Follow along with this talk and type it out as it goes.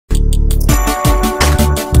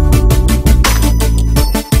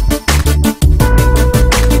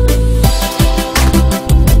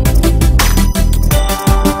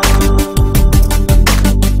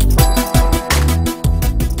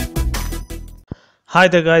Hi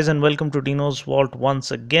there guys and welcome to Dinos Vault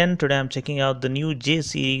once again. Today I'm checking out the new J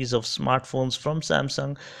series of smartphones from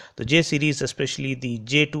Samsung. The J series, especially the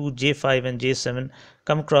J2, J5 and J7,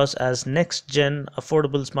 come across as next gen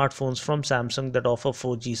affordable smartphones from Samsung that offer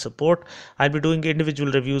 4G support. I'll be doing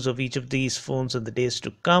individual reviews of each of these phones in the days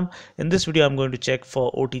to come. In this video I'm going to check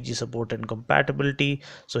for OTG support and compatibility.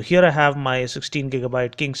 So here I have my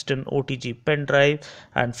 16GB Kingston OTG pen drive,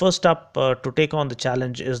 and first up to take on the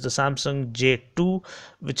challenge is the Samsung J2,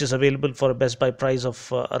 which is available for a best buy price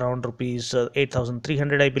of around rupees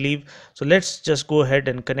 8,300 I believe. So let's just go ahead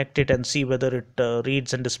and connect it and see whether it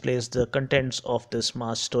reads and displays the contents of this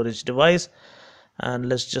mass storage device. And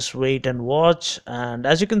let's just wait and watch, and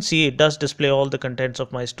as you can see, it does display all the contents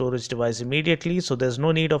of my storage device immediately, so there's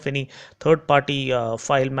no need of any third-party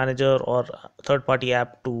file manager or third-party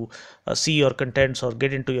app to see your contents or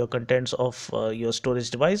get into your contents of your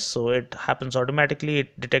storage device. So it happens automatically,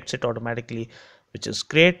 it detects it automatically, which is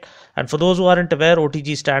great. And for those who aren't aware,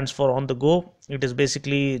 OTG stands for on the go. It is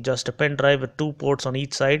basically just a pen drive with two ports on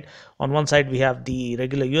each side. On one side we have the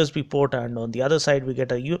regular USB port, and on the other side we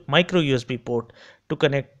get a micro USB port to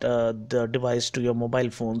connect the device to your mobile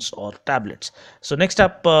phones or tablets. So next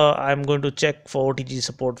up, I'm going to check for OTG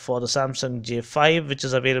support for the Samsung J5, which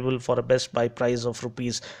is available for a best buy price of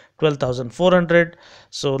rupees 12,400.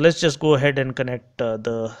 So let's just go ahead and connect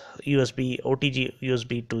the USB OTG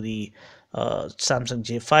USB to the Samsung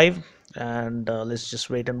J5, and let's just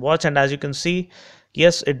wait and watch. And as you can see,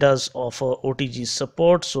 yes, it does offer OTG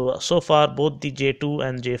support. So far both the J2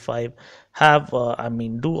 and J5 have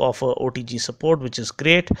do offer OTG support, which is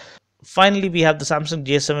great. Finally, we have the Samsung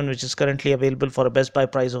J7, which is currently available for a best buy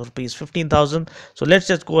price of rupees 15,000. So let's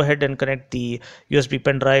just go ahead and connect the USB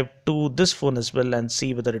pen drive to this phone as well and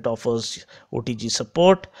see whether it offers OTG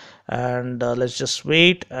support. And let's just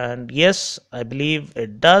wait, and yes, I believe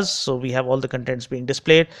it does. So we have all the contents being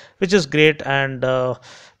displayed, which is great. And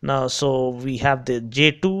now, so we have the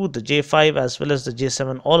J2, the J5 as well as the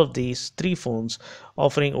J7, all of these three phones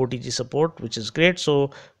offering OTG support, which is great. So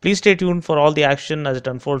please stay tuned for all the action as it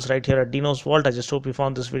unfolds right here at Dinos Vault. I just hope you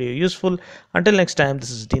found this video useful. Until next time, this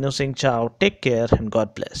is Dino saying ciao, take care, and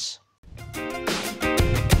God bless.